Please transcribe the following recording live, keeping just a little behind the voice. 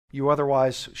you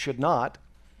otherwise should not,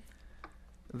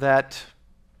 that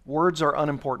words are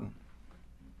unimportant.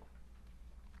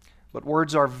 But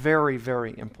words are very,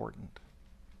 very important.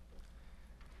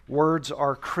 Words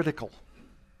are critical.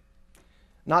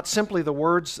 Not simply the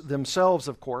words themselves,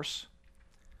 of course,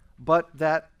 but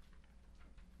that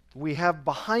we have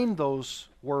behind those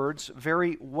words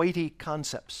very weighty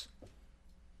concepts.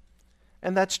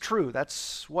 And that's true.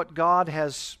 That's what God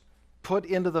has put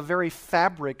into the very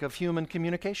fabric of human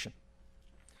communication.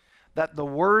 That the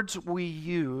words we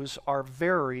use are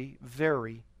very,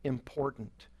 very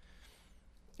important.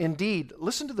 Indeed,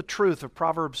 listen to the truth of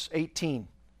Proverbs 18,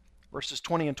 verses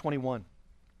 20 and 21.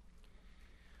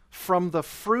 From the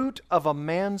fruit of a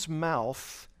man's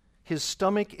mouth, his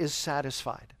stomach is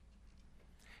satisfied.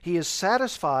 He is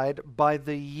satisfied by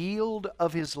the yield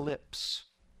of his lips.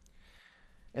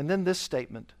 And then this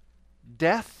statement,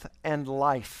 death and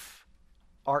life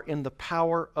are in the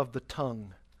power of the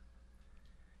tongue,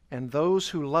 and those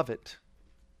who love it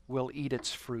will eat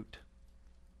its fruit.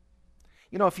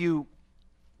 You know, if you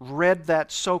read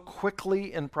that so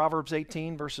quickly in Proverbs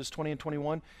 18, verses 20 and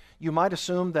 21, you might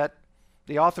assume that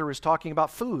the author is talking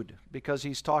about food, because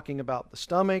he's talking about the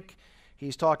stomach,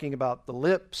 he's talking about the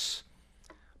lips.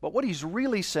 But what he's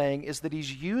really saying is that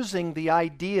he's using the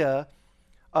idea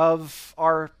of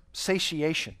our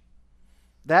satiation,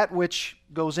 that which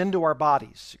goes into our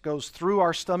bodies. It goes through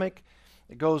our stomach,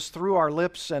 it goes through our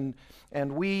lips, and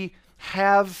we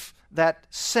have that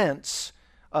sense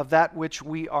of that which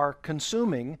we are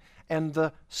consuming and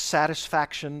the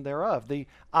satisfaction thereof, the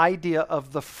idea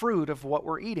of the fruit of what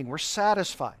we're eating. We're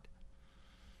satisfied.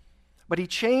 But he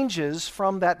changes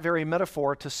from that very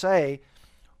metaphor to say,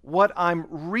 what I'm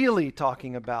really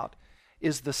talking about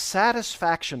is the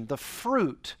satisfaction, the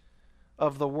fruit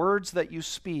of the words that you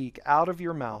speak out of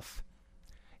your mouth.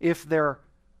 If they're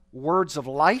words of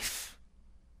life,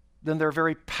 then they're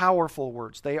very powerful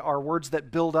words. They are words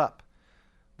that build up.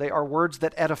 They are words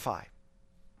that edify.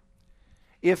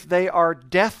 If they are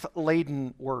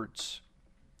death-laden words,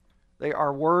 they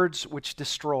are words which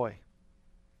destroy.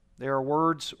 They are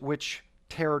words which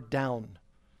tear down.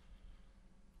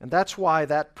 And that's why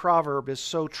that proverb is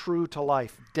so true to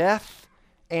life. Death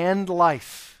and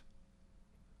life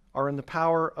are in the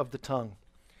power of the tongue.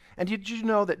 And did you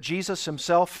know that Jesus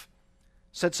himself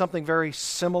said something very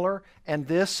similar, and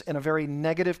this in a very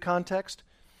negative context?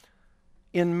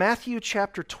 In Matthew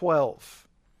chapter 12,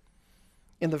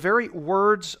 in the very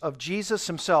words of Jesus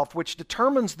himself, which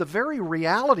determines the very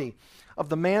reality of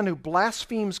the man who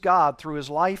blasphemes God through his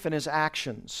life and his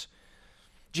actions,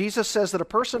 Jesus says that a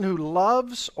person who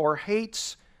loves or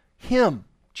hates him,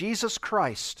 Jesus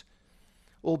Christ,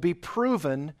 will be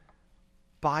proven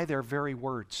by their very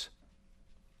words.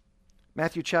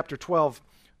 Matthew chapter 12,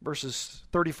 verses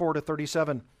 34 to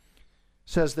 37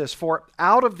 says this, "For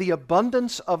out of the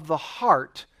abundance of the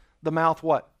heart, the mouth"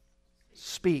 what?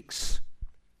 Speaks.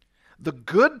 "The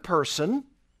good person,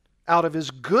 out of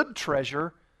his good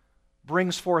treasure,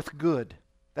 brings forth good."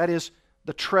 That is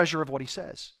the treasure of what he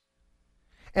says.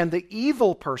 "And the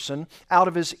evil person, out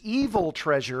of his evil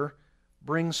treasure,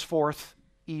 brings forth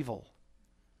evil.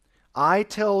 I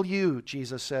tell you,"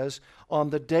 Jesus says, "on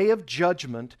the day of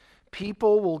judgment,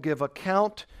 people will give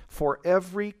account for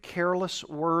every careless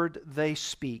word they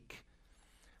speak.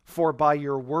 For by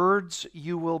your words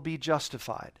you will be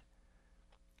justified,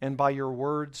 and by your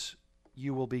words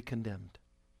you will be condemned."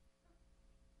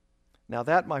 Now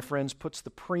that, my friends, puts the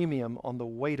premium on the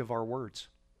weight of our words.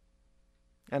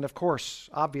 And of course,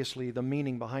 obviously, the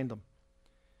meaning behind them.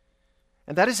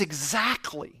 And that is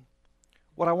exactly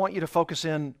what I want you to focus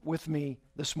in with me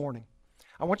this morning.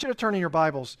 I want you to turn in your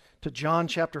Bibles to John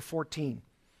chapter 14.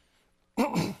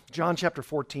 John chapter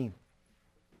 14.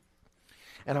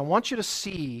 And I want you to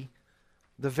see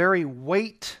the very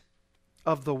weight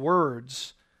of the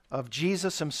words of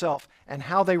Jesus himself and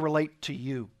how they relate to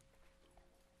you.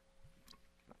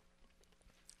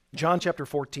 John chapter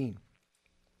 14.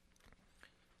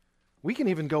 We can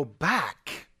even go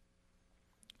back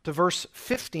to verse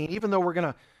 15, even though we're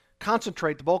going to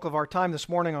concentrate the bulk of our time this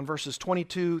morning on verses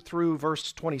 22 through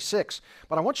verse 26.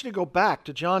 But I want you to go back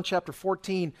to John chapter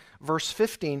 14, verse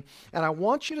 15, and I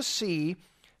want you to see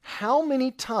how many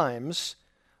times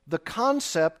the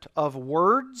concept of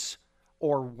words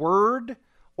or word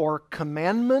or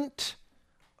commandment,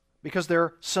 because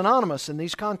they're synonymous in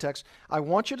these contexts, I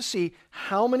want you to see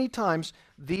how many times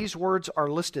these words are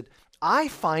listed. I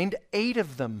find 8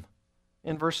 of them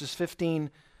in verses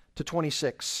 15 to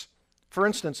 26. For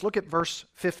instance, look at verse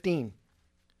 15.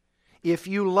 "If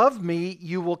you love me,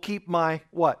 you will keep my"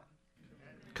 what?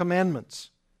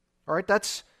 Commandments. All right,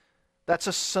 that's That's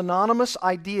a synonymous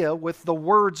idea with the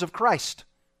words of Christ.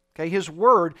 Okay, His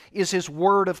word is His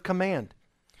word of command.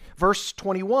 Verse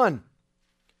 21,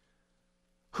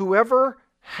 whoever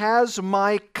has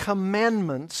my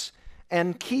commandments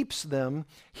and keeps them,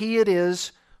 he it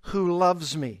is who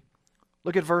loves me.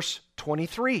 Look at verse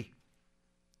 23.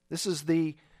 This is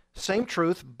the same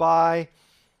truth by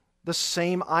the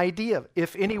same idea.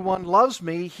 If anyone loves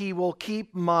me, he will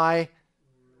keep my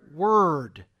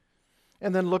word.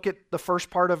 And then look at the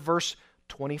first part of verse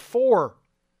 24.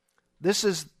 This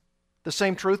is the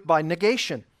same truth by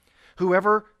negation.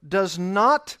 Whoever does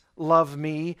not love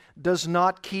me does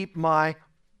not keep my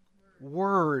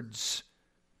words.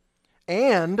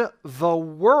 And the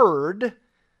word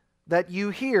that you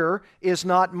hear is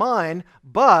not mine,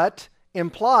 but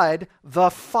implied the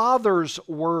Father's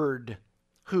word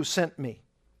who sent me.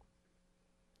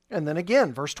 And then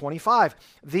again, verse 25,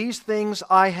 these things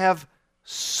I have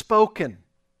spoken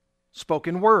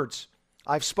words.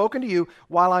 I've spoken to you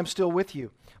while I'm still with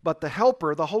you. But the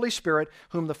Helper, the Holy Spirit,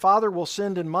 whom the Father will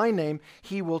send in my name,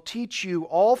 He will teach you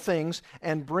all things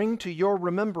and bring to your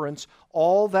remembrance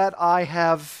all that I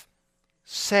have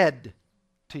said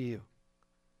to you.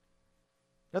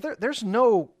 Now, there's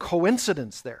no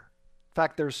coincidence there. In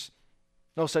fact, there's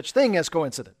no such thing as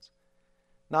coincidence.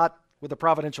 Not with a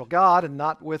providential God and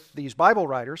not with these Bible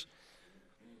writers.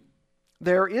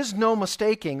 There is no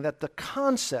mistaking that the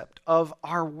concept of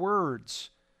our words,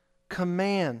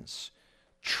 commands,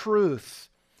 truth,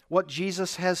 what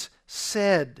Jesus has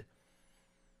said,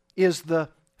 is the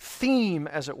theme,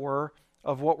 as it were,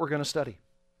 of what we're going to study.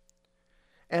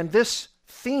 And this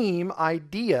theme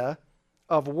idea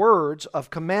of words, of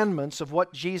commandments, of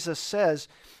what Jesus says,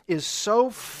 is so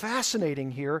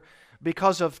fascinating here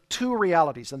because of two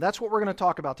realities. And that's what we're going to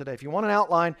talk about today. If you want an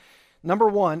outline, number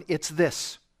one, it's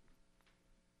this.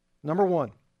 Number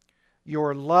one,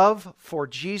 your love for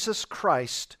Jesus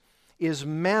Christ is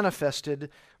manifested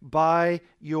by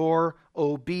your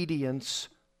obedience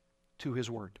to His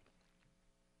word.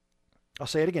 I'll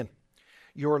say it again.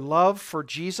 Your love for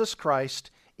Jesus Christ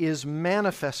is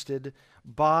manifested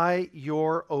by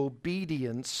your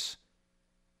obedience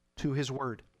to His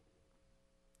word.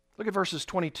 Look at verses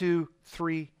 22,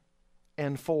 3,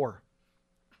 and 4.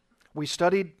 We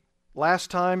studied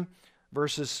last time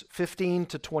verses 15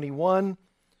 to 21.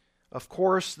 Of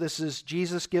course, this is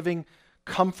Jesus giving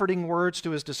comforting words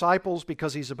to His disciples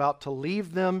because He's about to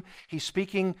leave them. He's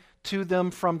speaking to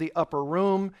them from the upper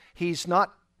room. He's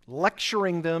not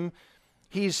lecturing them.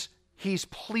 He's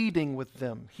pleading with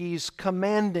them. He's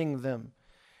commanding them.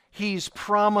 He's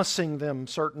promising them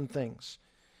certain things.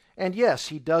 And yes,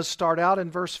 He does start out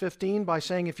in verse 15 by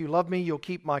saying, if you love me, you'll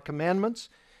keep my commandments.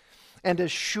 And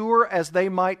as sure as they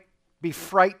might be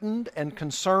frightened and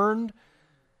concerned,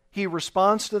 He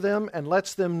responds to them and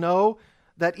lets them know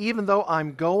that even though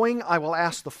I'm going, I will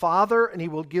ask the Father, and He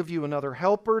will give you another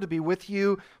helper to be with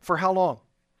you for how long?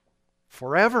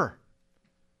 Forever.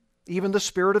 Even the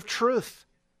Spirit of truth.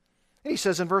 And He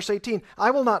says in verse 18, I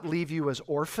will not leave you as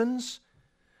orphans.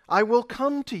 I will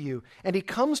come to you. And He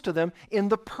comes to them in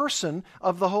the person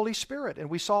of the Holy Spirit. And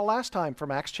we saw last time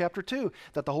from Acts chapter 2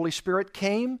 that the Holy Spirit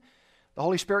came. The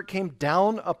Holy Spirit came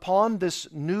down upon this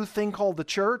new thing called the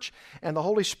church, and the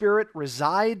Holy Spirit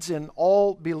resides in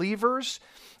all believers,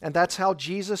 and that's how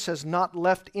Jesus has not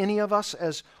left any of us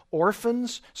as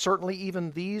orphans, certainly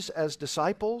even these as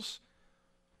disciples.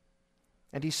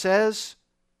 And He says,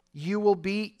 you will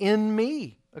be in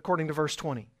me, according to verse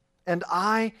 20, and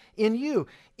I in you,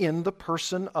 in the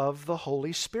person of the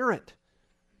Holy Spirit.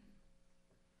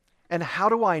 And how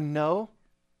do I know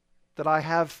that I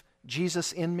have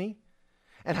Jesus in me?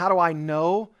 And how do I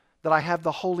know that I have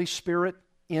the Holy Spirit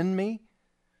in me?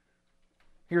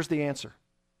 Here's the answer.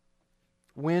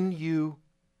 When you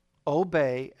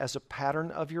obey as a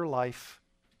pattern of your life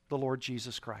the Lord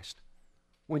Jesus Christ.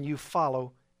 When you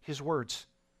follow His words.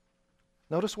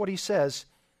 Notice what He says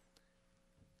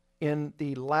in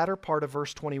the latter part of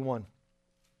verse 21.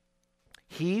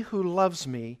 He who loves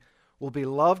me will be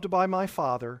loved by my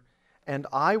Father, and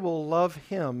I will love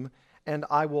him, and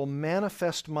I will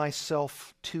manifest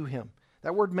myself to him.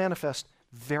 That word manifest,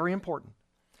 very important.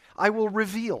 I will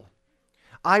reveal.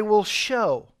 I will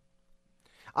show.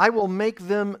 I will make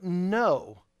them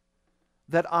know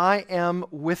that I am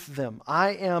with them. I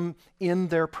am in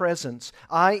their presence.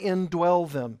 I indwell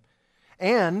them.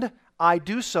 And I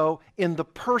do so in the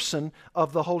person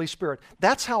of the Holy Spirit.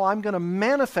 That's how I'm going to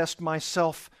manifest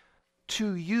myself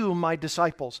to you, my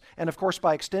disciples, and of course,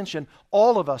 by extension,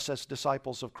 all of us as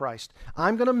disciples of Christ.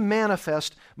 I'm going to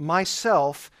manifest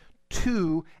myself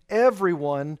to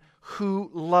everyone who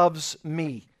loves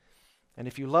me. And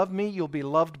if you love me, you'll be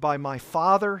loved by my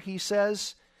Father, he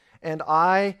says, and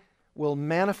I will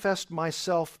manifest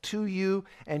myself to you,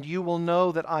 and you will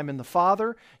know that I'm in the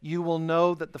Father. You will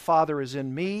know that the Father is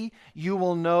in me. You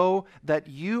will know that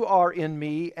you are in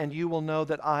me, and you will know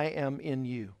that I am in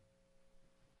you.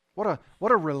 What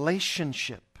a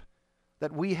relationship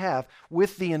that we have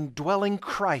with the indwelling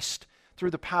Christ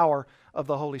through the power of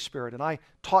the Holy Spirit. And I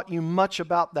taught you much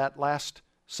about that last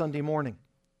Sunday morning.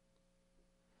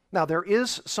 Now, there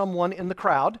is someone in the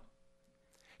crowd.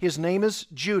 His name is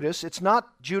Judas. It's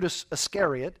not Judas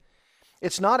Iscariot.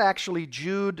 It's not actually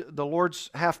Jude, the Lord's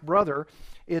half-brother.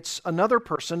 It's another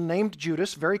person named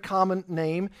Judas, very common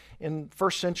name in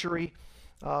first century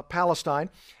Palestine.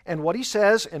 And what he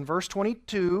says in verse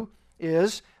 22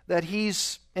 is that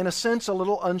he's, in a sense, a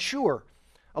little unsure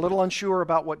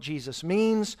about what Jesus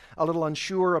means, a little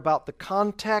unsure about the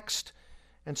context.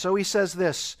 And so he says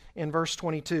this in verse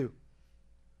 22.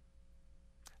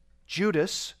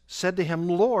 Judas said to him,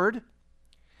 Lord,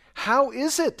 how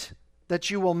is it that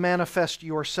you will manifest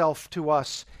yourself to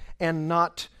us and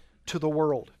not to the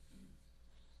world?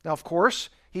 Now, of course,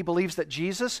 he believes that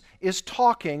Jesus is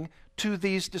talking to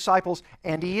these disciples,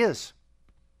 and he is.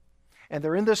 And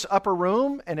they're in this upper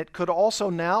room, and it could also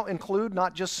now include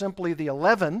not just simply the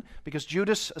 11, because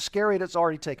Judas Iscariot has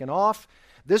already taken off.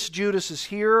 This Judas is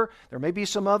here. There may be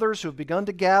some others who have begun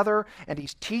to gather, and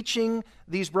he's teaching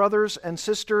these brothers and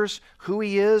sisters who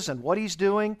he is and what he's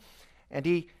doing. And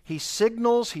he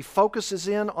signals, he focuses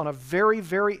in on a very,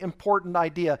 very important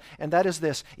idea, and that is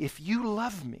this: if you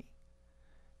love me,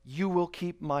 you will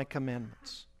keep my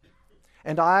commandments.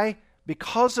 And I,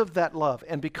 because of that love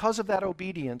and because of that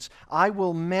obedience, I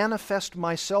will manifest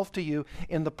myself to you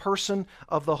in the person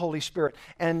of the Holy Spirit.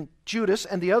 And Judas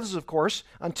and the others, of course,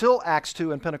 until Acts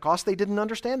 2 and Pentecost, they didn't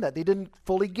understand that. They didn't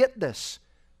fully get this.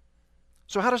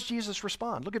 So how does Jesus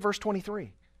respond? Look at verse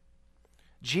 23.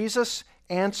 Jesus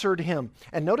answered him.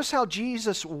 And notice how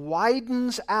Jesus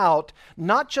widens out,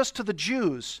 not just to the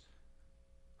Jews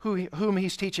whom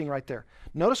he's teaching right there.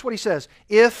 Notice what he says.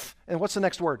 If, and what's the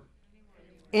next word?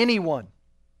 Anyone.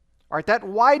 All right, that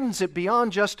widens it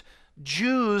beyond just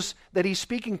Jews that he's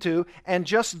speaking to and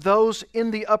just those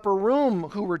in the upper room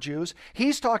who were Jews.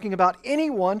 He's talking about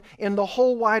anyone in the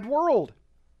whole wide world.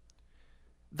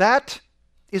 That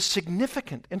is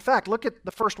significant. In fact, look at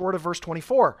the first word of verse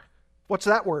 24. What's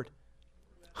that word?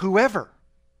 Whoever.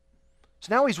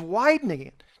 So now he's widening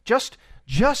it. Just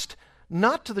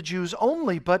not to the Jews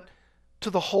only, but to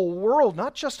the whole world,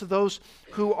 not just to those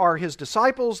who are his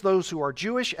disciples, those who are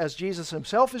Jewish, as Jesus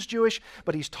himself is Jewish,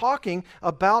 but he's talking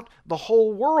about the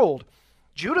whole world.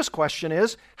 Judas' question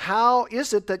is, how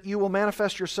is it that you will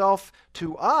manifest yourself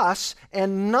to us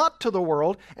and not to the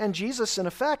world? And Jesus, in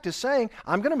effect, is saying,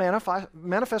 I'm going to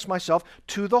manifest myself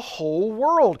to the whole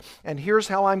world, and here's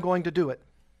how I'm going to do it.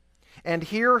 And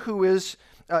here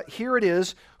it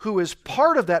is, who is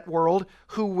part of that world,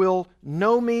 who will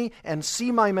know me and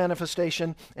see my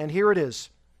manifestation. And here it is.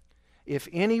 If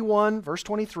anyone, verse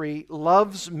 23,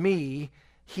 loves me,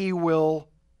 he will,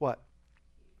 what?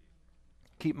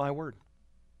 Keep my word.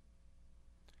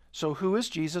 So who is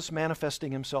Jesus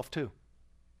manifesting himself to?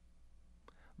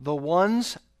 The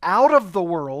ones out of the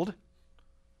world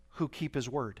who keep his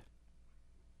word.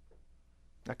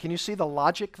 Now, can you see the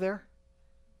logic there?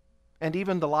 And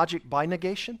even the logic by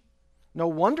negation? No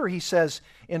wonder he says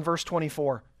in verse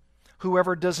 24,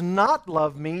 whoever does not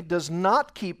love me does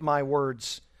not keep my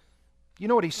words. You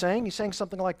know what he's saying? He's saying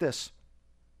something like this.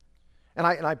 And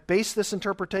I base this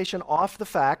interpretation off the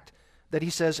fact that he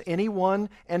says anyone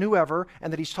and whoever,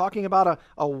 and that he's talking about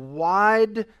a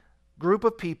wide group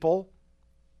of people.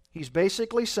 He's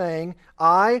basically saying,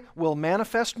 I will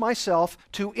manifest myself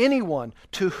to anyone,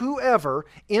 to whoever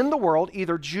in the world,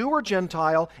 either Jew or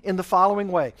Gentile, in the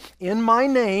following way. In my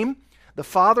name, the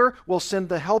Father will send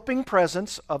the helping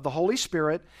presence of the Holy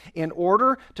Spirit in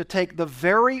order to take the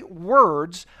very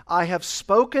words I have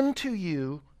spoken to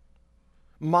you,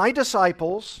 my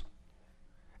disciples,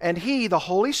 and He, the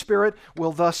Holy Spirit,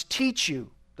 will thus teach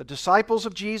you, the disciples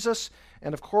of Jesus,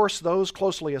 and of course those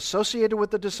closely associated with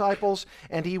the disciples,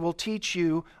 and He will teach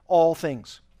you all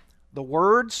things. The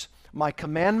words, my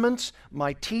commandments,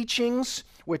 my teachings,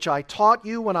 which I taught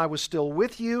you when I was still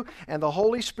with you, and the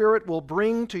Holy Spirit will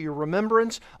bring to your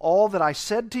remembrance all that I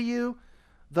said to you,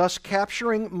 thus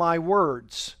capturing my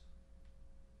words,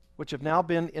 which have now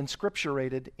been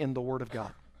inscripturated in the Word of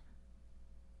God.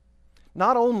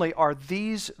 Not only are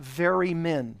these very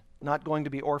men not going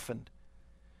to be orphaned,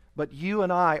 but you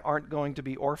and I aren't going to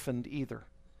be orphaned either.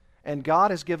 And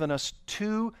God has given us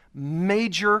two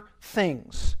major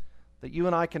things that you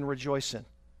and I can rejoice in.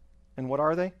 And what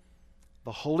are they?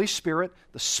 the Holy Spirit,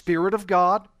 the Spirit of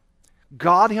God,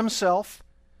 God Himself,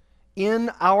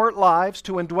 in our lives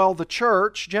to indwell the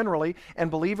church generally, and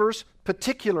believers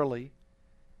particularly,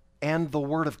 and the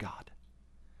Word of God.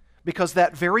 Because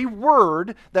that very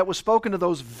Word that was spoken to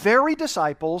those very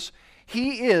disciples,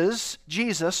 He is,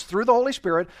 Jesus, through the Holy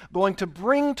Spirit, going to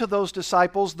bring to those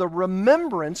disciples the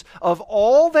remembrance of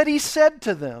all that He said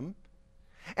to them,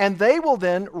 and they will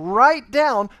then write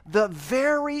down the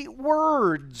very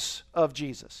words of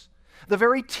Jesus, the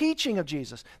very teaching of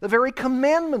Jesus, the very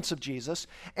commandments of Jesus.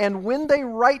 And when they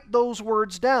write those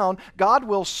words down, God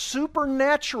will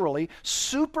supernaturally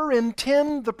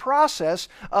superintend the process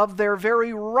of their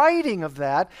very writing of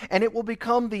that, and it will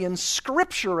become the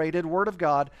inscripturated Word of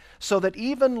God, so that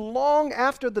even long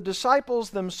after the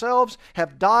disciples themselves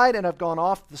have died and have gone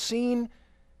off the scene,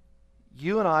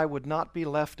 you and I would not be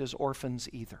left as orphans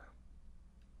either.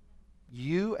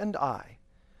 You and I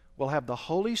will have the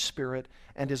Holy Spirit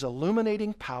and His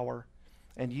illuminating power,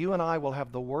 and you and I will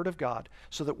have the Word of God,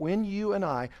 so that when you and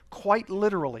I quite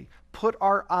literally put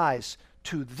our eyes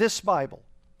to this Bible,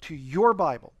 to your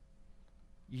Bible,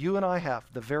 you and I have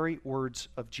the very words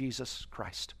of Jesus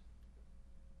Christ.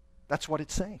 That's what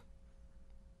it's saying.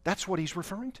 That's what He's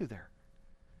referring to there.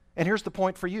 And here's the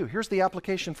point for you. Here's the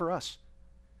application for us.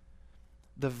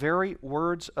 The very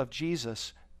words of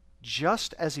Jesus,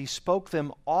 just as He spoke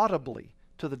them audibly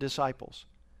to the disciples,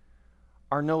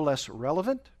 are no less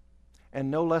relevant and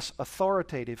no less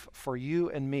authoritative for you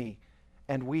and me.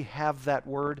 And we have that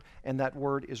Word, and that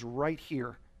Word is right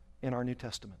here in our New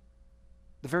Testament.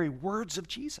 The very words of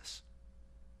Jesus.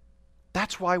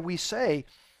 That's why we say,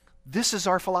 this is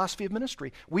our philosophy of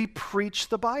ministry. We preach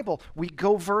the Bible. We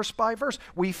go verse by verse.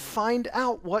 We find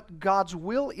out what God's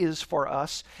will is for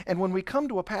us. And when we come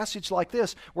to a passage like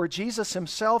this, where Jesus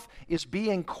Himself is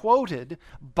being quoted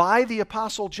by the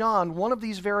Apostle John, one of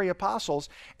these very apostles,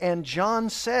 and John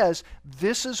says,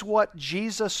 this is what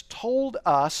Jesus told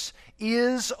us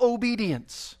is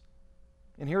obedience.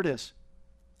 And here it is.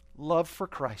 Love for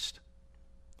Christ.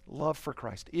 Love for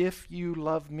Christ. If you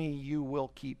love me, you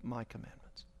will keep my commandments.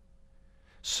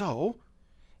 So,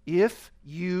 if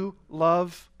you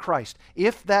love Christ,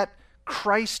 if that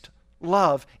Christ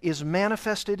love is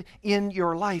manifested in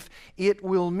your life, it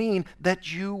will mean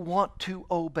that you want to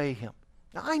obey Him.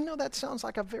 Now, I know that sounds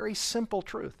like a very simple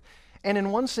truth, and in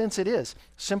one sense it is.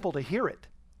 Simple to hear it.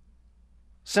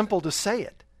 Simple to say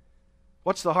it.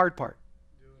 What's the hard part?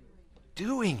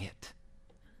 Doing it.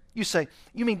 You say,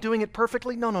 you mean doing it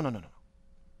perfectly? No.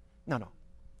 No.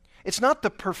 It's not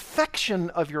the perfection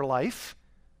of your life.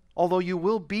 Although you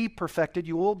will be perfected,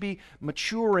 you will be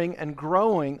maturing and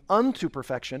growing unto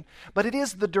perfection, but it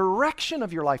is the direction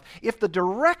of your life. If the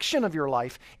direction of your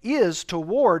life is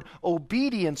toward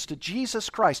obedience to Jesus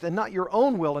Christ, and not your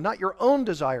own will and not your own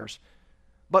desires,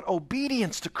 but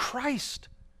obedience to Christ,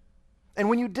 and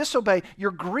when you disobey,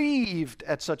 you're grieved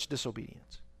at such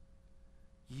disobedience,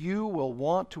 you will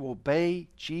want to obey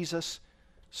Jesus,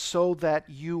 so that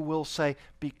you will say,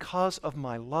 because of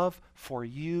my love for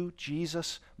you,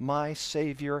 Jesus, my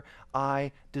Savior,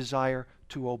 I desire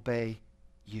to obey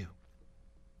you.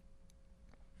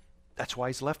 That's why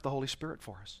He's left the Holy Spirit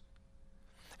for us.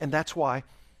 And that's why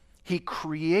He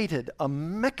created a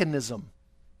mechanism,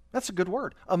 that's a good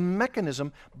word, a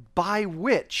mechanism by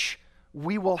which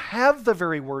we will have the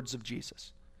very words of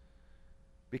Jesus,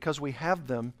 because we have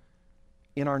them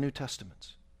in our New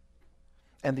Testaments.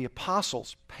 And the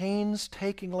apostles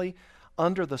painstakingly,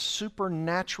 under the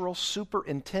supernatural,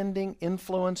 superintending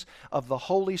influence of the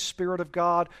Holy Spirit of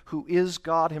God, who is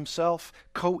God Himself,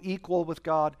 co-equal with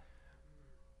God,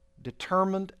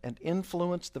 determined and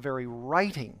influenced the very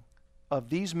writing of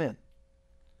these men,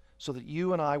 so that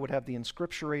you and I would have the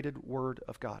inscripturated Word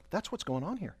of God. That's what's going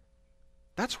on here.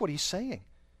 That's what He's saying.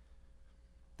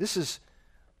 This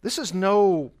is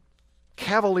no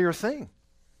cavalier thing.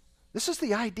 This is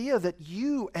the idea that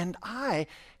you and I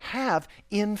have,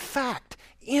 in fact,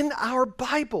 in our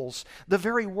Bibles, the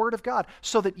very Word of God,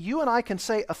 so that you and I can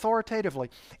say authoritatively,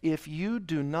 if you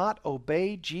do not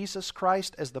obey Jesus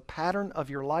Christ as the pattern of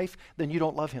your life, then you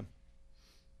don't love Him.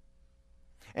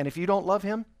 And if you don't love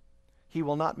Him, He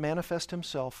will not manifest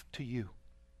Himself to you.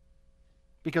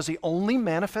 Because He only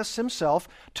manifests Himself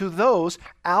to those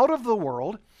out of the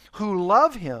world who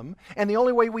love him, and the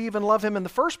only way we even love him in the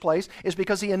first place is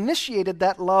because he initiated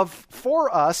that love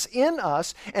for us, in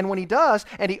us, and when he does,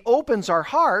 and he opens our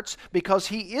hearts because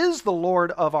he is the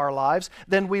Lord of our lives,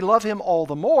 then we love him all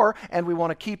the more, and we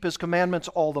want to keep his commandments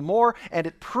all the more, and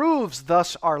it proves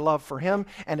thus our love for him,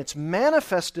 and it's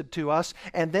manifested to us,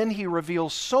 and then he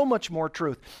reveals so much more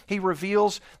truth. He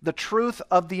reveals the truth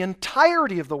of the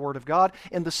entirety of the Word of God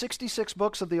in the 66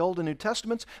 books of the Old and New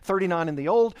Testaments, 39 in the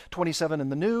Old, 27 in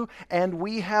the New, and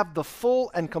we have the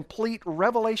full and complete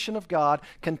revelation of God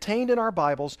contained in our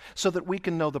Bibles so that we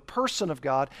can know the person of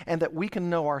God and that we can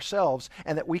know ourselves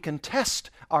and that we can test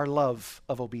our love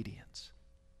of obedience.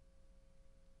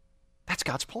 That's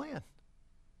God's plan.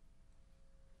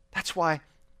 That's why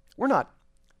we're not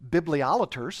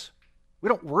bibliolaters. We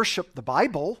don't worship the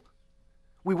Bible.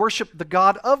 We worship the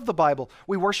God of the Bible.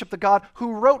 We worship the God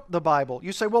who wrote the Bible.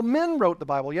 You say, well, men wrote the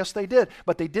Bible. Yes, they did.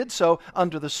 But they did so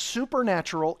under the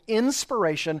supernatural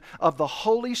inspiration of the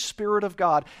Holy Spirit of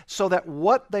God so that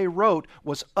what they wrote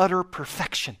was utter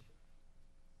perfection.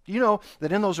 You know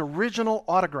that in those original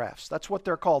autographs, that's what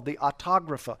they're called, the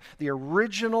autographa, the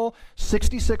original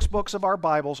 66 books of our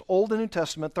Bibles, Old and New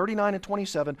Testament, 39 and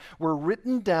 27, were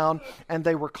written down and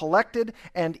they were collected,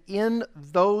 and in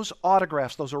those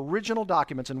autographs, those original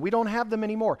documents, and we don't have them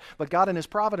anymore, but God in his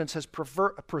providence has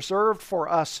preserved for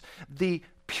us the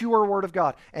pure Word of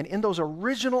God. And in those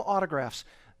original autographs,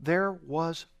 there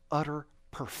was utter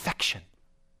perfection.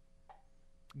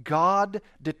 God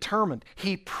determined,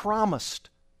 he promised.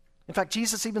 In fact,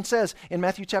 Jesus even says in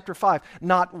Matthew chapter 5,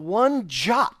 not one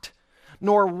jot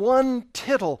nor one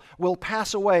tittle will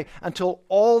pass away until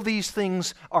all these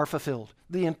things are fulfilled.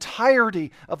 The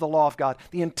entirety of the law of God,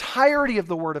 the entirety of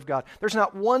the Word of God. There's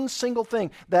not one single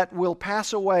thing that will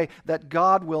pass away that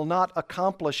God will not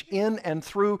accomplish in and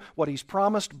through what he's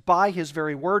promised by his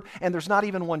very word. And there's not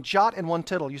even one jot and one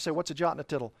tittle. You say, what's a jot and a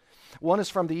tittle? One is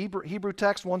from the Hebrew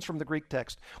text, one's from the Greek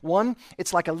text. One,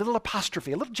 it's like a little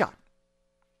apostrophe, a little jot.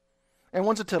 And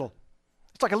one's a tittle.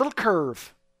 It's like a little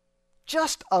curve.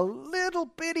 Just a little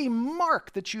bitty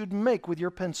mark that you'd make with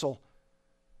your pencil.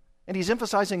 And he's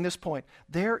emphasizing this point.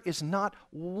 There is not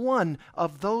one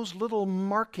of those little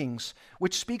markings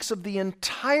which speaks of the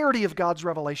entirety of God's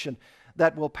revelation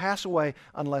that will pass away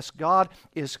unless God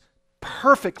is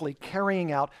perfectly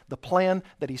carrying out the plan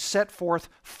that he set forth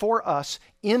for us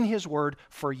in his word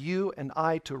for you and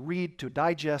I to read, to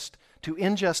digest, to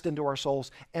ingest into our souls,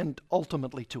 and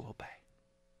ultimately to obey.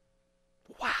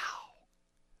 Wow.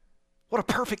 What a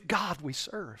perfect God we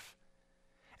serve.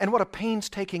 And what a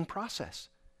painstaking process.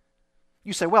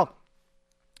 You say, well,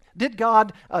 did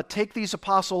God take these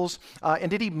apostles and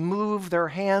did he move their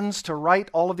hands to write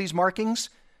all of these markings?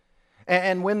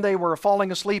 And when they were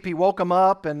falling asleep, he woke them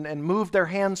up and moved their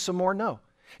hands some more? No.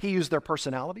 He used their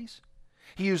personalities.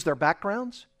 He used their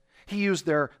backgrounds. He used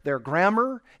their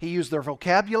grammar. He used their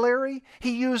vocabulary.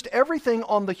 He used everything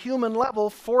on the human level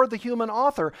for the human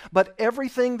author. But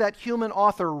everything that human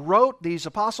author wrote, these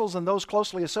apostles and those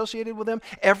closely associated with them,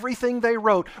 everything they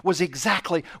wrote was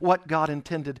exactly what God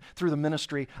intended through the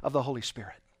ministry of the Holy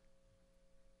Spirit.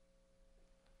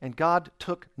 And God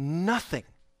took nothing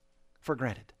for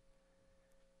granted.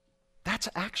 That's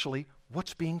actually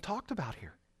what's being talked about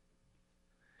here.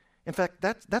 In fact,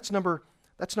 that's number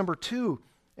 2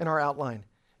 in our outline.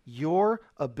 Your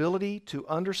ability to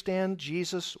understand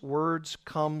Jesus' words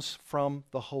comes from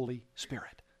the Holy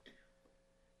Spirit.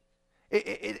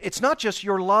 It's not just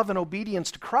your love and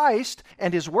obedience to Christ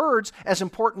and his words, as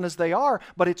important as they are,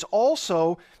 but it's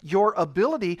also your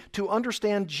ability to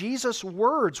understand Jesus'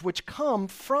 words, which come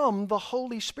from the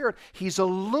Holy Spirit. He's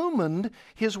illumined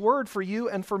his word for you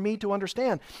and for me to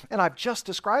understand. And I've just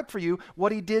described for you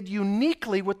what he did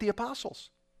uniquely with the apostles.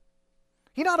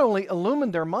 He not only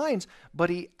illumined their minds, but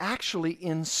he actually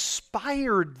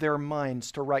inspired their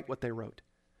minds to write what they wrote.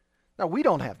 Now, we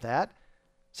don't have that.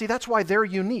 See, that's why they're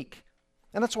unique.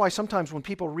 And that's why sometimes when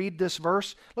people read this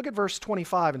verse, look at verse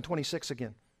 25 and 26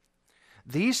 again.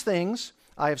 These things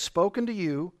I have spoken to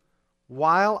you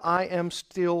while I am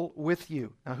still with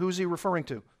you. Now, who's he referring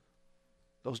to?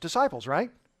 Those disciples,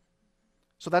 right?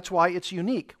 So that's why it's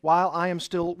unique. While I am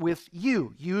still with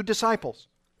you, you disciples.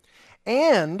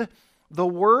 And the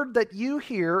word that you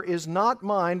hear is not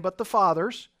mine, but the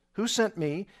Father's, who sent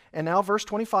me. And now verse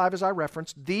 25, as I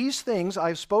referenced, these things I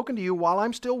have spoken to you while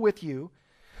I'm still with you,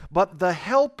 but the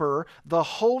Helper, the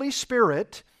Holy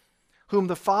Spirit, whom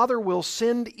the Father will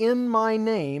send in my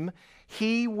name,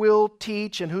 he will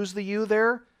teach, and who's the you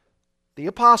there? The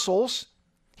apostles.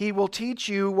 He will teach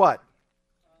you what?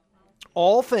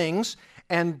 All things,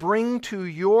 and bring to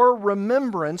your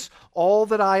remembrance all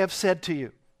that I have said to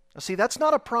you. Now, see, that's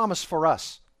not a promise for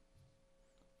us.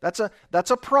 That's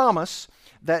a promise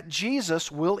that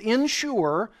Jesus will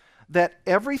ensure that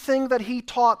everything that he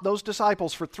taught those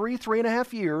disciples for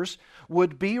 3.5 years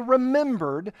would be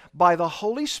remembered by the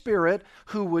Holy Spirit,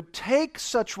 who would take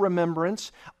such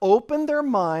remembrance, open their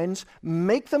minds,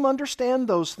 make them understand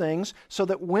those things, so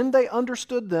that when they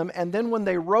understood them and then when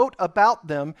they wrote about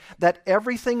them, that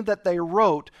everything that they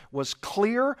wrote was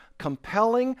clear,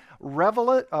 compelling,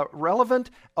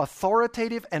 relevant,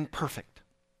 authoritative, and perfect.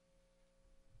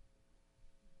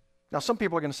 Now, some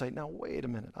people are going to say, now, wait a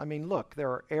minute. I mean, look, there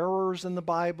are errors in the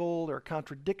Bible, there are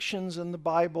contradictions in the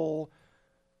Bible.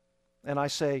 And I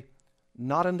say,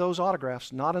 not in those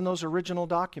autographs, not in those original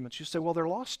documents. You say, well, they're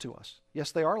lost to us.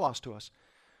 Yes, they are lost to us.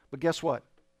 But guess what?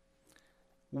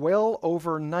 Well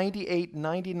over 98,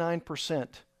 99%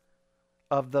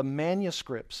 of the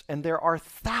manuscripts, and there are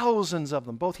thousands of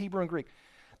them, both Hebrew and Greek,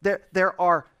 there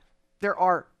are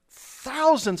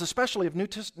thousands, especially of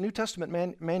New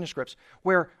Testament manuscripts,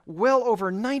 where well over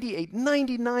 98,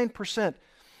 99%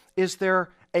 is there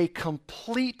a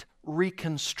complete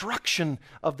reconstruction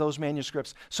of those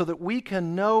manuscripts so that we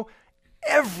can know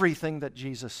everything that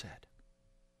Jesus said.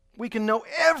 We can know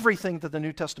everything that the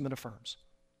New Testament affirms.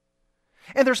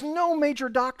 And there's no major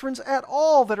doctrines at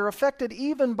all that are affected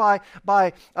even by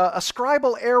a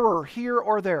scribal error here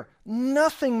or there.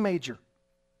 Nothing major.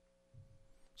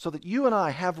 So that you and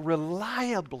I have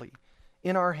reliably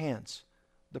in our hands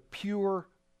the pure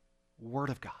Word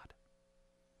of God.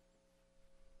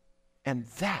 And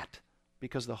that,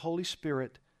 because the Holy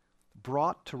Spirit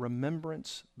brought to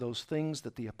remembrance those things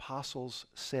that the apostles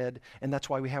said, and that's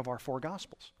why we have our 4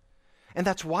 Gospels. And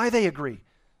that's why they agree.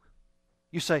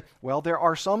 You say, well, there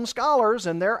are some scholars,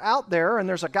 and they're out there, and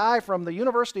there's a guy from the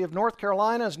University of North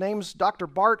Carolina, his name's Dr.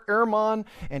 Bart Ehrman,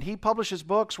 and he publishes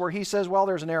books where he says, well,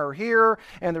 there's an error here,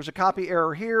 and there's a copy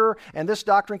error here, and this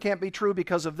doctrine can't be true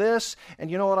because of this.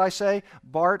 And you know what I say?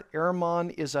 Bart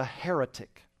Ehrman is a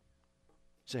heretic.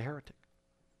 He's a heretic.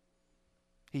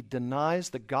 He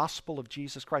denies the gospel of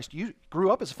Jesus Christ. You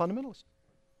grew up as a fundamentalist.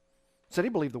 Said he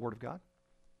believed the Word of God.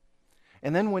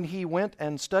 And then when he went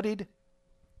and studied,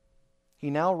 he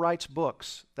now writes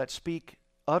books that speak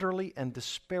utterly and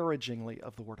disparagingly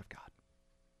of the Word of God.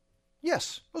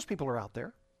 Yes, those people are out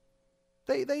there.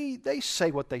 They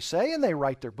say what they say, and they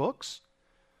write their books.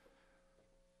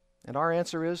 And our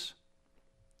answer is,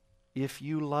 if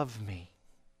you love me,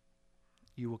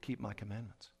 you will keep my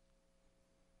commandments.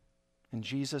 And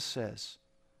Jesus says,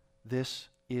 this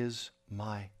is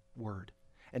my word.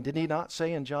 And did he not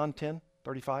say in John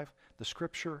 10:35, the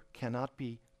Scripture cannot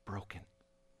be broken?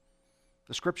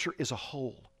 The Scripture is a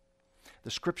whole.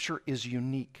 The Scripture is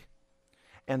unique.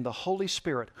 And the Holy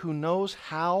Spirit, who knows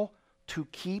how to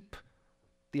keep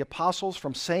the apostles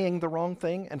from saying the wrong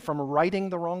thing and from writing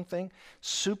the wrong thing,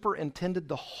 superintended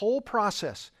the whole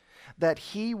process that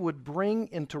he would bring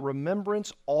into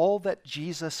remembrance all that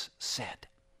Jesus said.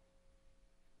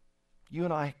 You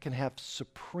and I can have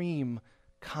supreme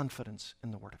confidence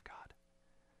in the Word of God.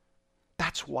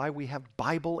 That's why we have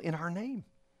Bible in our name.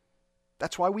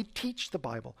 That's why we teach the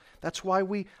Bible. That's why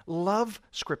we love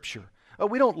Scripture.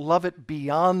 We don't love it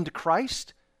beyond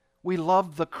Christ. We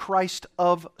love the Christ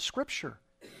of Scripture.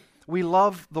 We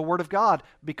love the Word of God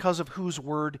because of whose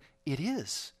Word it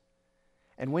is.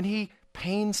 And when he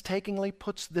painstakingly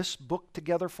puts this book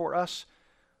together for us,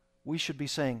 we should be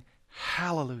saying,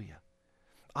 hallelujah.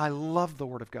 I love the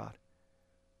Word of God.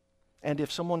 And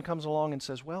if someone comes along and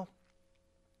says, well,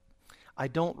 I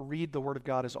don't read the Word of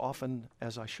God as often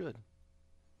as I should,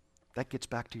 that gets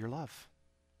back to your love.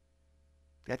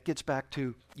 That gets back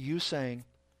to you saying,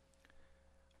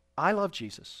 I love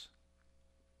Jesus,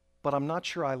 but I'm not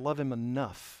sure I love him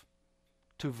enough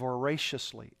to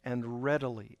voraciously and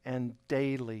readily and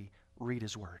daily read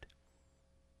his Word.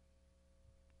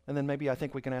 And then maybe I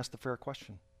think we can ask the fair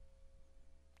question.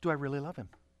 Do I really love him?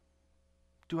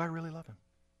 Do I really love him?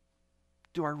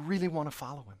 Do I really want to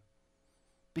follow him?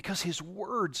 Because his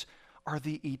words are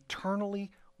the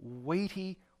eternally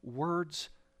weighty words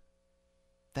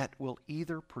that will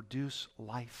either produce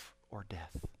life or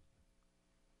death.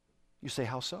 You say,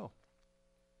 how so?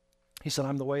 He said,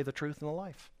 I'm the way, the truth, and the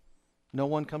life. No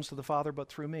one comes to the Father but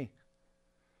through me.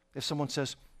 If someone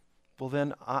says, well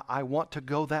then I want to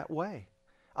go that way.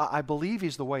 I believe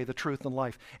he's the way, the truth, and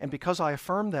life. And because I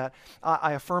affirm that,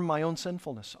 I affirm my own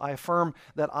sinfulness. I affirm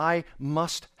that I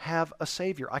must have a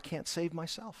Savior. I can't save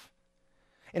myself.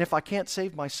 And if I can't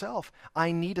save myself,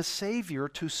 I need a Savior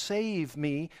to save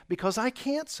me because I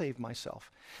can't save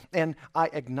myself. And I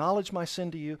acknowledge my sin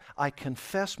to you. I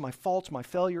confess my faults, my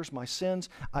failures, my sins.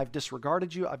 I've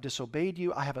disregarded you. I've disobeyed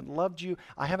you. I haven't loved you.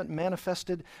 I haven't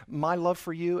manifested my love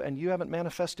for you, and you haven't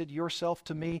manifested yourself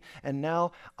to me. And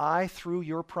now I, through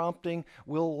your prompting,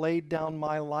 will lay down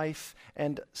my life.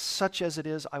 And such as it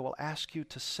is, I will ask you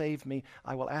to save me.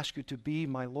 I will ask you to be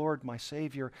my Lord, my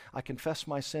Savior. I confess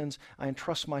my sins. I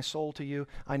entrust my soul to you.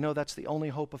 I know that's the only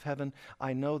hope of heaven.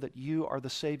 I know that you are the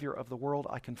Savior of the world.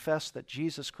 I confess that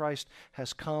Jesus Christ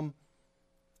has come,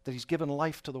 that He's given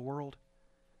life to the world,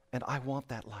 and I want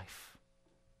that life.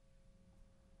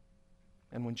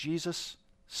 And when Jesus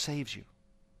saves you,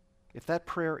 if that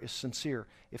prayer is sincere,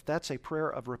 if that's a prayer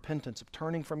of repentance, of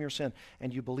turning from your sin,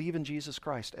 and you believe in Jesus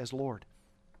Christ as Lord,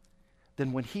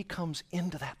 then when He comes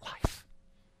into that life,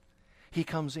 He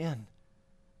comes in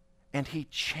and He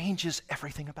changes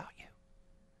everything about you.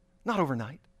 Not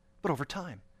overnight, but over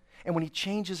time. And when He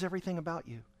changes everything about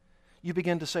you, you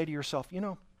begin to say to yourself, you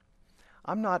know,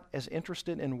 I'm not as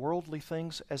interested in worldly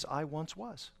things as I once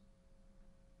was.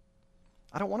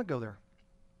 I don't want to go there.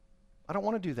 I don't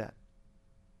want to do that.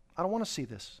 I don't want to see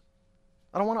this.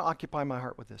 I don't want to occupy my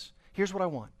heart with this. Here's what I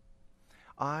want.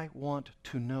 I want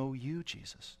to know you,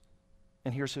 Jesus.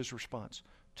 And here's His response.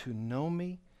 To know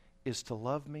me is to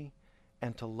love me,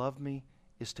 and to love me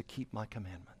is to keep my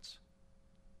commandments.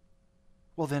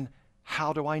 Well then,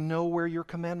 how do I know where your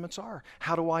commandments are?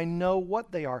 How do I know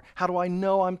what they are? How do I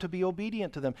know I'm to be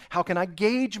obedient to them? How can I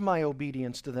gauge my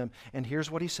obedience to them? And here's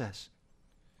what He says.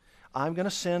 I'm going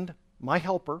to send my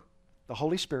helper, the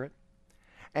Holy Spirit,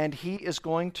 and He is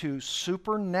going to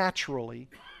supernaturally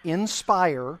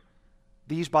inspire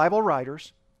these Bible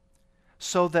writers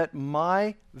so that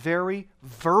my very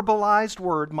verbalized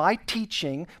word, my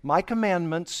teaching, my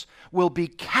commandments will be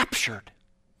captured,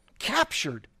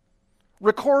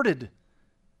 recorded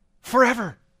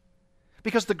forever.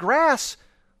 Because the grass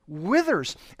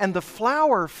withers and the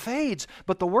flower fades,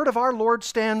 but the word of our Lord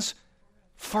stands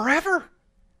forever.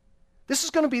 This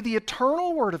is going to be the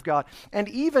eternal Word of God. And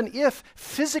even if,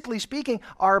 physically speaking,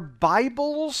 our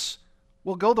Bibles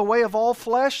will go the way of all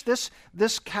flesh,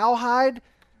 this cowhide,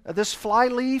 this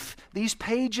flyleaf, these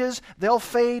pages, they'll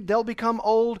fade, they'll become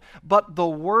old, but the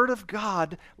Word of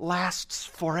God lasts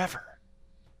forever.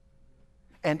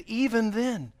 And even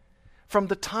then, from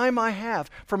the time I have,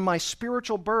 from my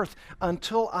spiritual birth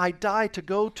until I die to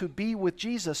go to be with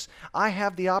Jesus, I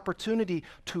have the opportunity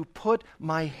to put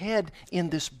my head in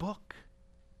this book,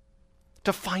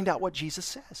 to find out what Jesus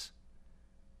says,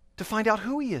 to find out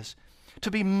who He is, to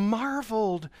be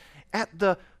marveled at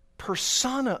the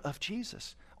persona of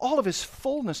Jesus, all of His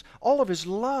fullness, all of His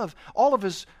love, all of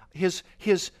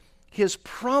His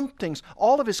promptings,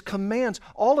 all of His commands,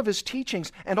 all of His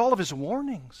teachings, and all of His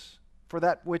warnings for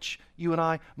that which you and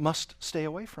I must stay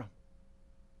away from.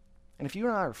 And if you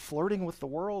and I are flirting with the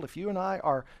world, if you and I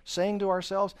are saying to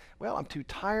ourselves, well, I'm too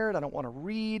tired, I don't want to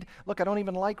read. Look, I don't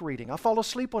even like reading. I fall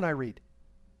asleep when I read.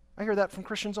 I hear that from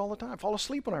Christians all the time. I fall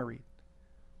asleep when I read.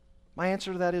 My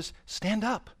answer to that is stand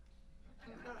up.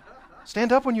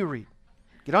 Stand up when you read.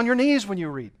 Get on your knees when you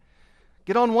read.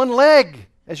 Get on one leg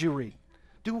as you read.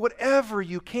 Do whatever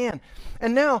you can.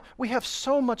 And now we have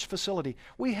so much facility.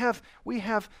 We have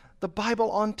the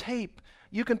Bible on tape.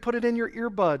 You can put it in your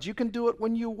earbuds. You can do it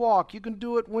when you walk. You can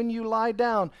do it when you lie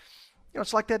down. You know,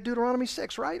 it's like that Deuteronomy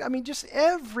 6, right? I mean, just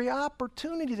every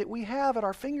opportunity that we have at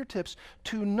our fingertips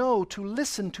to know, to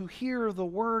listen, to hear the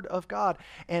Word of God.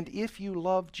 And if you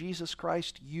love Jesus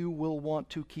Christ, you will want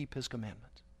to keep His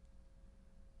commandments.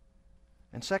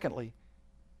 And secondly,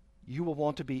 you will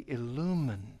want to be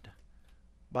illumined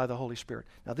by the Holy Spirit.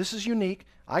 Now, this is unique.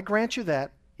 I grant you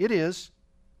that. It is.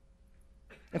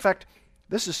 In fact,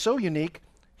 this is so unique,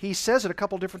 He says it a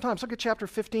couple different times. Look at chapter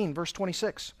 15, verse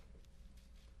 26.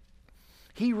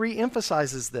 He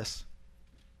re-emphasizes this.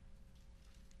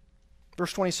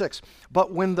 Verse 26.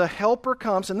 But when the Helper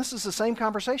comes, and this is the same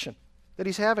conversation that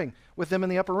He's having with them in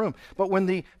the upper room. But when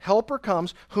the Helper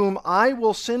comes, whom I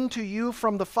will send to you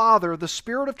from the Father, the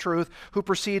Spirit of truth, who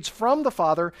proceeds from the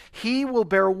Father, He will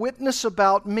bear witness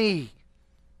about me.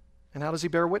 And how does He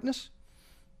bear witness?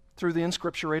 Through the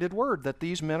inscripturated word that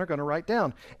these men are going to write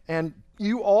down. And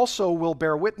you also will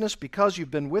bear witness because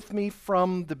you've been with me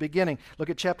from the beginning.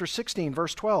 Look at chapter 16,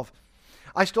 verse 12.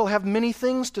 I still have many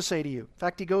things to say to you. In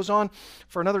fact, he goes on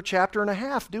for another chapter and a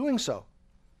half doing so.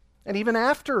 And even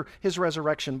after his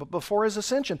resurrection, but before his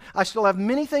ascension, I still have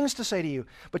many things to say to you,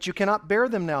 but you cannot bear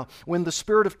them now. When the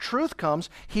Spirit of truth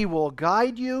comes, he will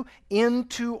guide you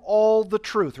into all the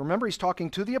truth. Remember, he's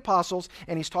talking to the apostles,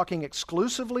 and he's talking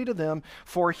exclusively to them,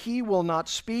 for he will not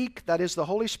speak, that is the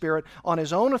Holy Spirit, on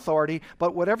his own authority,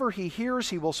 but whatever he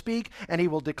hears, he will speak, and he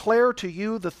will declare to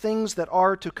you the things that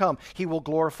are to come. He will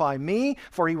glorify me,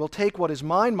 for he will take what is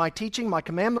mine, my teaching, my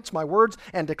commandments, my words,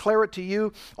 and declare it to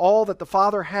you. All that the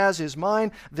Father has is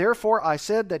mine. Therefore I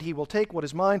said that he will take what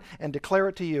is mine and declare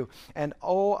it to you. And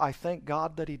oh, I thank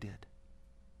God that he did.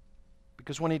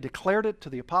 Because when he declared it to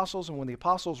the apostles and when the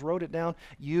apostles wrote it down,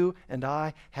 you and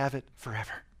I have it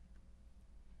forever.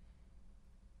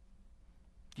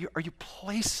 Are you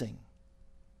placing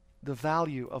the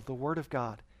value of the Word of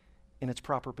God in its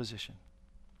proper position?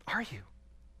 Are you?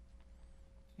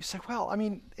 You say, well, I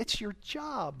mean, it's your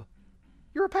job.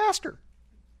 You're a pastor.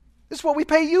 This is what we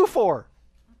pay you for.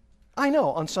 I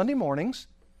know, on Sunday mornings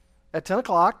at 10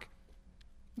 o'clock,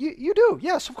 you do,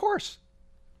 yes, of course.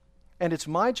 And it's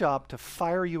my job to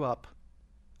fire you up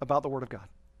about the Word of God.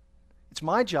 It's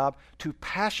my job to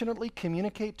passionately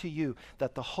communicate to you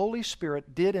that the Holy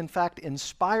Spirit did, in fact,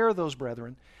 inspire those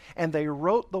brethren, and they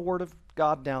wrote the Word of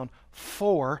God down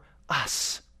for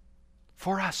us.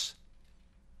 For us.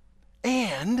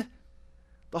 And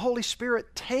the Holy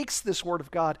Spirit takes this Word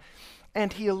of God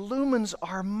and he illumines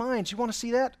our minds. You want to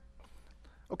see that?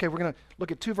 Okay, we're going to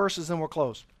look at 2 verses, then we'll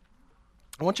close.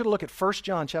 I want you to look at 1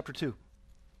 John chapter 2.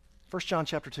 1 John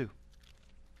chapter 2.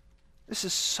 This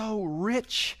is so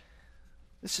rich.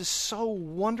 This is so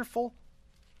wonderful.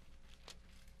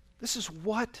 This is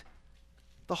what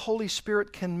the Holy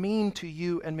Spirit can mean to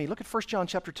you and me. Look at 1 John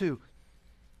chapter 2.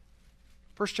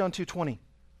 1 John 2:20.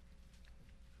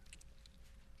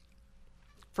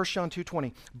 1 John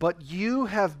 2:20. But you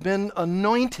have been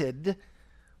anointed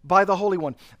by the Holy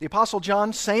One. The Apostle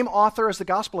John, same author as the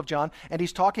Gospel of John, and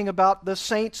he's talking about the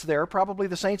saints there, probably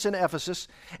the saints in Ephesus,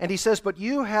 and he says, but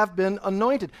you have been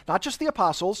anointed, not just the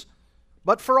apostles,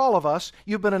 but for all of us.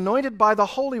 You've been anointed by the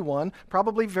Holy One,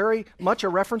 probably very much a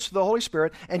reference to the Holy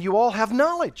Spirit, and you all have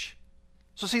knowledge.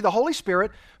 So see, the Holy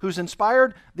Spirit, who's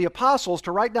inspired the apostles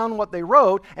to write down what they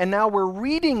wrote, and now we're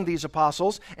reading these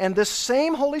apostles, and this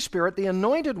same Holy Spirit, the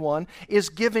anointed one, is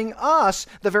giving us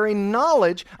the very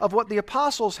knowledge of what the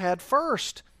apostles had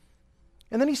first.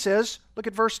 And then he says, look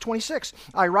at verse 26,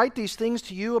 I write these things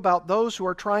to you about those who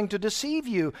are trying to deceive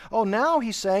you. Oh, now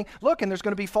he's saying, look, and there's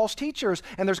going to be false teachers,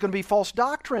 and there's going to be false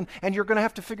doctrine, and you're going to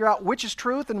have to figure out which is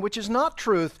truth and which is not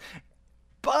truth.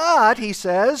 But, he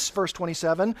says, verse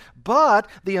 27, but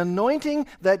the anointing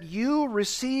that you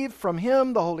receive from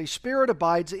him, the Holy Spirit,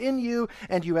 abides in you,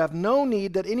 and you have no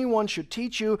need that anyone should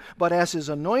teach you, but as his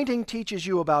anointing teaches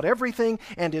you about everything,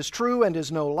 and is true and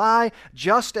is no lie,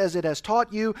 just as it has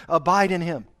taught you, abide in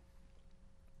him.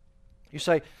 You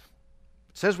say, it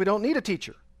says we don't need a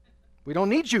teacher. We don't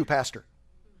need you, Pastor.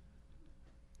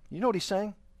 You know what he's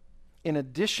saying? In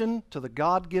addition to the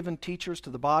God-given teachers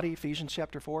to the body, Ephesians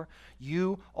chapter 4,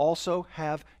 you also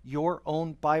have your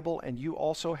own Bible and you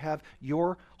also have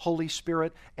your Holy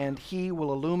Spirit, and he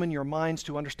will illumine your minds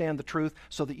to understand the truth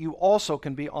so that you also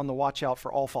can be on the watch out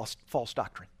for all false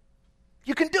doctrine.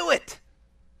 You can do it,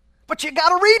 but you got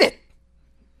to read it.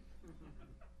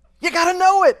 You got to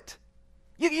know it.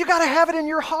 You got to have it in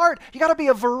your heart. You got to be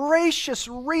a voracious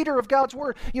reader of God's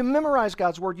Word. You memorize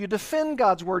God's Word. You defend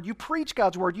God's Word. You preach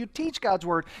God's Word. You teach God's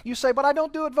Word. You say, but I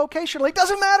don't do it vocationally. It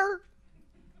doesn't matter.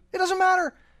 It doesn't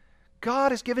matter.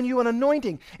 God has given you an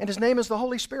anointing, and his name is the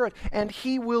Holy Spirit, and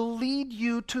he will lead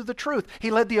you to the truth.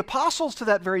 He led the apostles to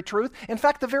that very truth. In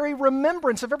fact, the very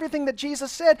remembrance of everything that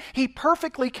Jesus said, he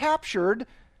perfectly captured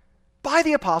by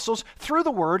the apostles through the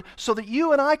Word, so that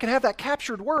you and I can have that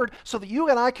captured Word, so that you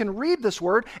and I can read this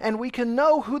Word, and we can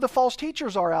know who the false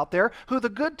teachers are out there, who the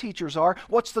good teachers are,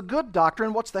 what's the good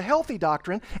doctrine, what's the healthy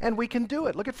doctrine, and we can do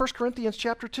it. Look at 1 Corinthians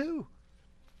chapter 2.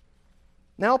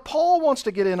 Now, Paul wants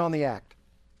to get in on the act.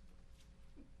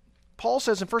 Paul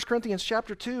says in 1 Corinthians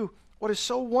chapter 2, what is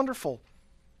so wonderful,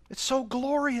 it's so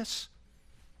glorious.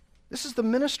 This is the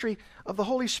ministry of the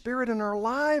Holy Spirit in our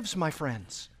lives, my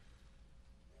friends.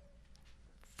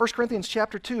 1 Corinthians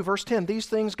chapter 2, verse 10, these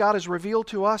things God has revealed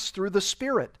to us through the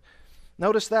Spirit.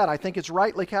 Notice that. I think it's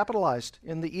rightly capitalized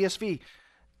in the ESV.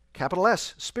 Capital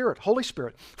S, Spirit, Holy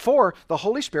Spirit. For the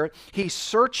Holy Spirit, he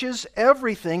searches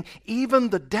everything, even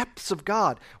the depths of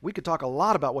God. We could talk a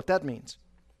lot about what that means.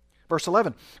 Verse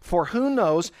 11, for who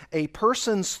knows a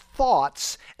person's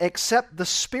thoughts except the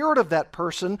spirit of that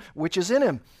person which is in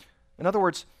him? In other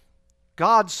words,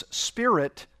 God's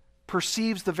Spirit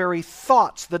perceives the very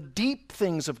thoughts, the deep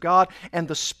things of God, and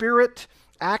the Spirit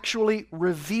actually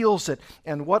reveals it.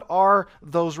 And what are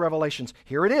those revelations?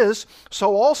 Here it is.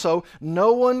 So also,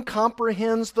 no one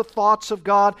comprehends the thoughts of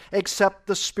God except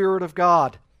the Spirit of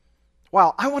God.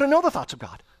 Wow, I want to know the thoughts of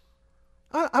God.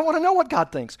 I want to know what God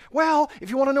thinks. Well, if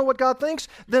you want to know what God thinks,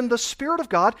 then the Spirit of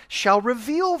God shall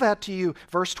reveal that to you.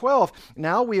 Verse 12,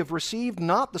 now we have received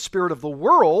not the spirit of the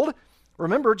world.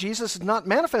 Remember, Jesus is not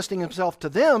manifesting himself to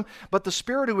them, but the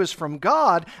Spirit who is from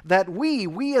God, that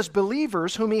we as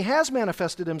believers, whom he has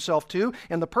manifested himself to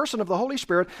in the person of the Holy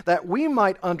Spirit, that we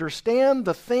might understand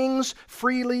the things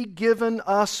freely given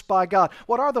us by God.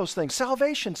 What are those things?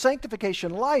 Salvation,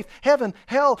 sanctification, life, heaven,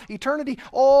 hell, eternity,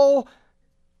 all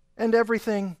and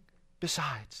everything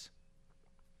besides.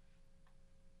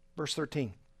 Verse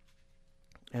 13.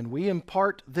 And we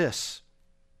impart this.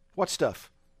 What stuff?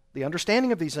 The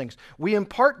understanding of these things. We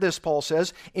impart this, Paul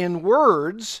says, in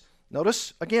words.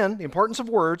 Notice, again, the importance of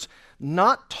words,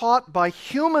 not taught by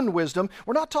human wisdom.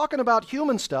 We're not talking about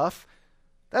human stuff.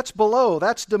 That's below,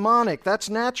 that's demonic, that's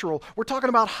natural. We're talking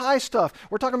about high stuff.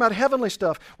 We're talking about heavenly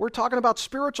stuff. We're talking about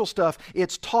spiritual stuff.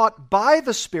 It's taught by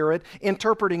the Spirit,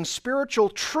 interpreting spiritual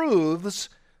truths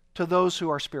to those who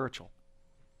are spiritual.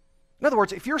 In other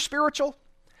words, if you're spiritual,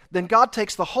 then God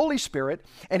takes the Holy Spirit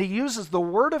and he uses the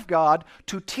Word of God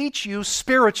to teach you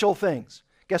spiritual things.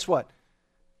 Guess what?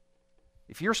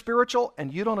 If you're spiritual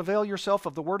and you don't avail yourself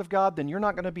of the Word of God, then you're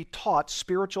not going to be taught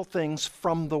spiritual things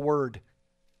from the Word,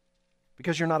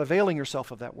 because you're not availing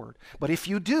yourself of that Word. But if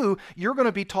you do, you're going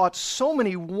to be taught so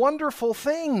many wonderful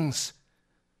things.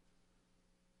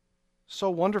 So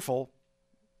wonderful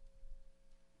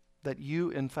that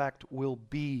you, in fact, will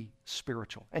be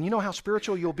spiritual. And you know how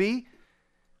spiritual you'll be?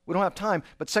 We don't have time,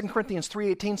 but 2 Corinthians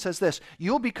 3:18 says this,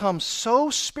 you'll become so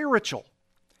spiritual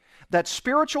that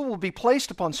spiritual will be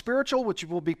placed upon spiritual, which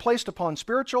will be placed upon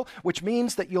spiritual, which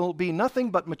means that you'll be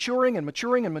nothing but maturing and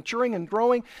maturing and maturing and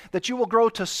growing, that you will grow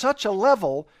to such a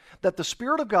level that the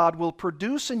Spirit of God will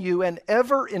produce in you an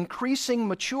ever-increasing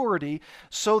maturity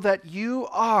so that you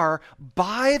are,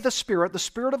 by the Spirit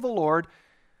of the Lord,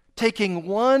 taking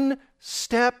one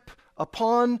step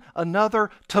upon another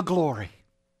to glory.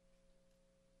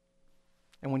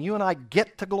 And when you and I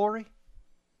get to glory,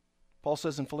 Paul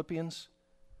says in Philippians,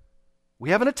 we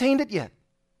haven't attained it yet.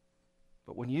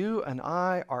 But when you and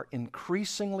I are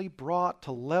increasingly brought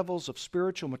to levels of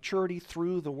spiritual maturity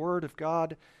through the Word of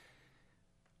God,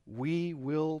 we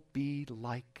will be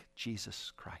like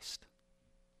Jesus Christ.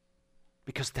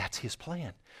 Because that's his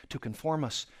plan, to conform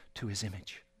us to his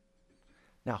image.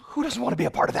 Now, who doesn't want to be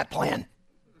a part of that plan?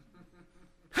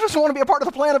 Who doesn't want to be a part of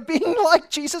the plan of being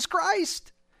like Jesus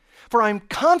Christ? For I'm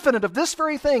confident of this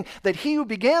very thing, that he who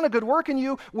began a good work in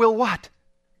you will what?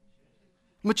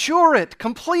 Mature it,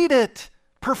 complete it,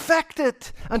 perfect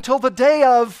it, until the day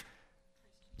of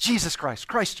Jesus Christ,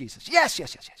 Christ Jesus. Yes.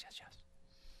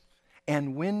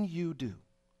 And when you do,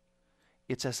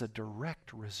 it's as a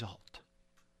direct result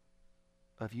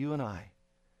of you and I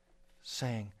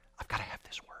saying, I've got to have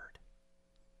this word.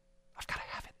 I've got to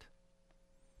have it.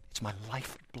 It's my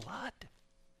lifeblood.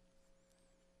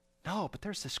 No, but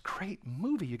there's this great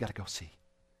movie you got to go see.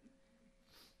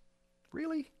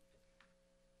 Really?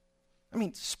 I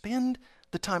mean, spend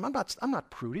the time. I'm not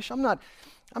prudish. I'm not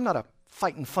a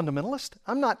fighting fundamentalist.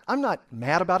 I'm not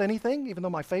mad about anything, even though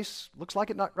my face looks like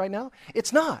it not right now.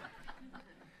 It's not.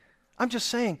 I'm just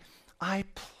saying, I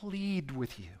plead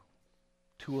with you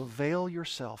to avail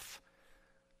yourself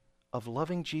of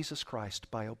loving Jesus Christ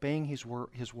by obeying his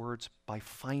words, by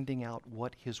finding out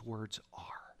what his words are.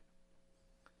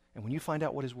 And when you find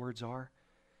out what his words are,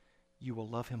 you will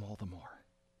love him all the more.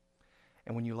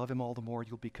 And when you love him all the more,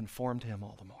 you'll be conformed to him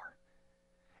all the more.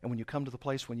 And when you come to the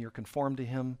place when you're conformed to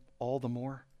him all the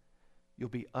more, you'll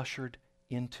be ushered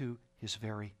into his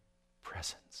very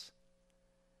presence.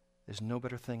 There's no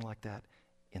better thing like that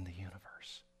in the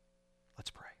universe.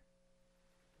 Let's pray.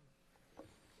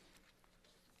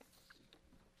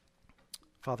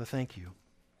 Father, thank you.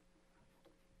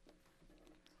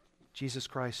 Jesus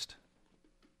Christ,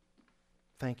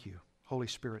 thank you. Holy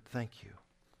Spirit, thank you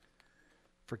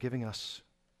for giving us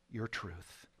your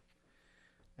truth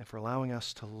and for allowing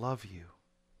us to love you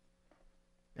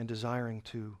and desiring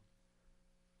to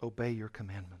obey your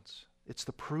commandments. It's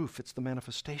the proof, it's the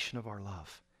manifestation of our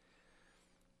love.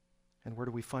 And where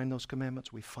do we find those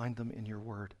commandments? We find them in your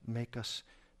word. Make us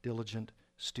diligent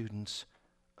students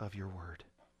of your word.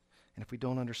 And if we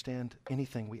don't understand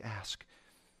anything, we ask.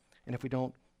 And if we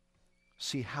don't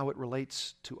see how it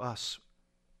relates to us,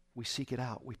 we seek it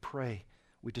out. We pray.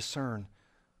 We discern.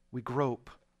 We grope.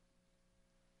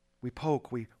 We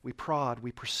poke. We prod.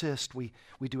 We persist. We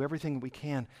do everything we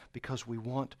can because we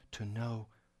want to know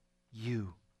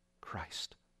you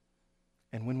Christ.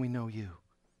 And when we know you,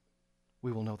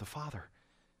 we will know the Father.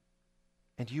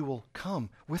 And you will come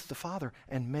with the Father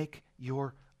and make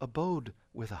your abode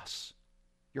with us,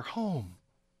 your home.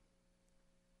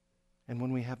 And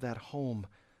when we have that home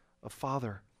of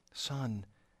Father, Son,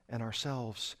 and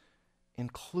ourselves,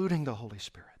 including the Holy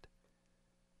Spirit,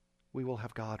 we will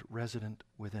have God resident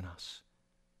within us,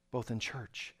 both in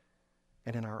church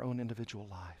and in our own individual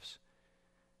lives.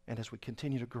 And as we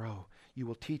continue to grow, you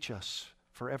will teach us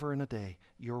forever and a day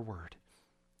your word.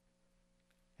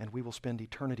 And we will spend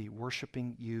eternity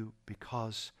worshiping you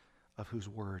because of whose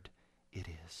word it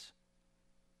is.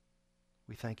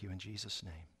 We thank you in Jesus'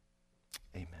 name.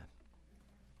 Amen.